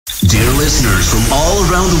listeners from all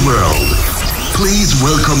around the world. Please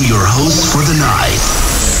welcome your host for the night,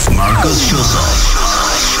 Marcus Shusov.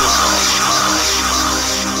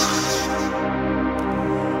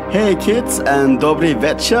 Hey kids and dobry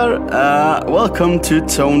večer. Welcome to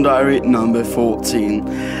Tone Diary number 14.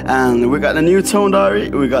 And we got a new Tone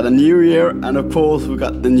Diary, we got a new year, and of course we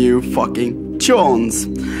got the new fucking tunes.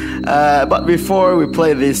 But before we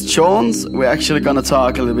play these tunes, we're actually gonna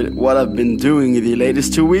talk a little bit what I've been doing in the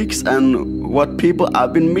latest 2 weeks and what people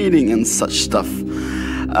I've been meeting and such stuff.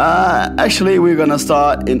 Actually, we're gonna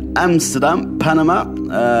start in Amsterdam, Panama,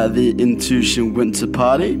 the Intuition Winter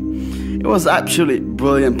Party. It was absolutely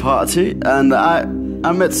brilliant party, and I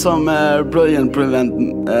met some brilliant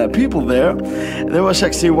people there. There was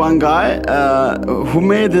actually one guy who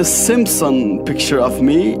made this Simpson picture of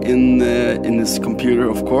me in his computer,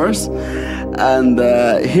 of course, and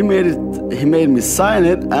he made me sign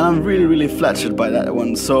it, and I'm really flattered by that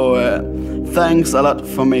one. So thanks a lot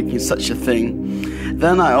for making such a thing.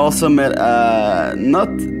 Then I also met not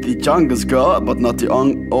the youngest girl, but not the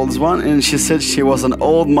oldest one, and she said she was an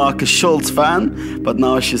old Marcus Schulz fan, but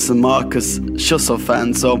now she's a Marcus Shusov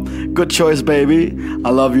fan. So good choice, baby. I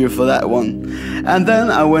love you for that one. And then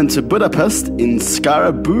I went to Budapest in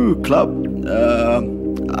Scaraboo Club.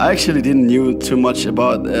 I actually didn't know too much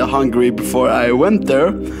about Hungary before I went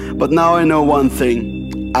there, but now I know one thing.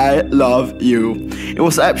 I love you. It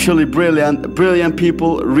was absolutely brilliant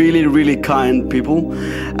people, really kind people,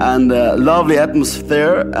 and lovely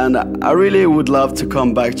atmosphere, and I really would love to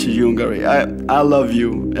come back to Hungary. I love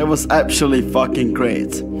you. It was absolutely fucking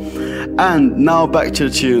great. And now back to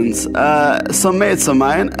the tunes. Some mates of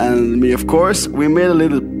mine and me, of course, we made a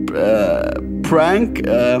little prank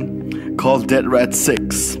called Dead Rat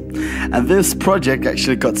 6. And this project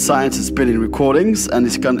actually got signed to Spinning Recordings, and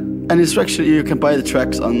it's actually, you can buy the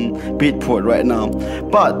tracks on Beatport right now.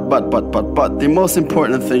 But the most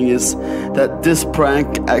important thing is that this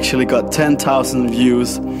prank actually got 10,000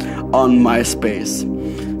 views on MySpace.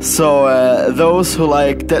 So those who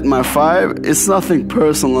like Deadmau 5, it's nothing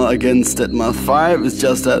personal against Deadmau 5, it's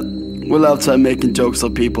just that we love to making jokes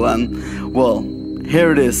of people, and well,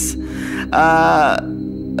 here it is.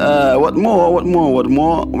 What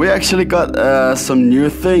more? We actually got some new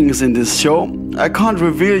things in this show. I can't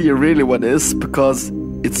reveal you really what it is because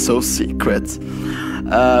it's so secret.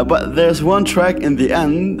 But there's one track in the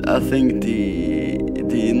end, I think the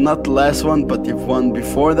not the last one, but the one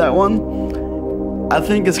before that one. I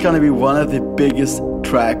think it's gonna be one of the biggest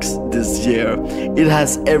tracks this year. It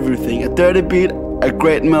has everything, a dirty beat, a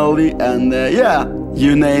great melody, and yeah,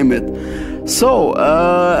 you name it. So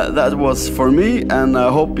that was for me, and I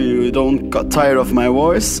hope you don't got tired of my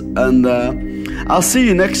voice, and I'll see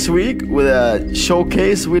you next week with a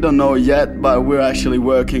showcase. We don't know yet, but we're actually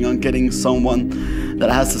working on getting someone that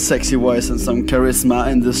has a sexy voice and some charisma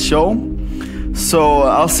in this show. So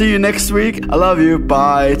I'll see you next week. I love you.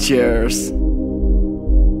 Bye. Cheers.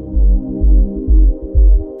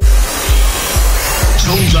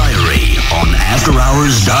 Tone Diary on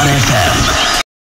AfterHours.fm.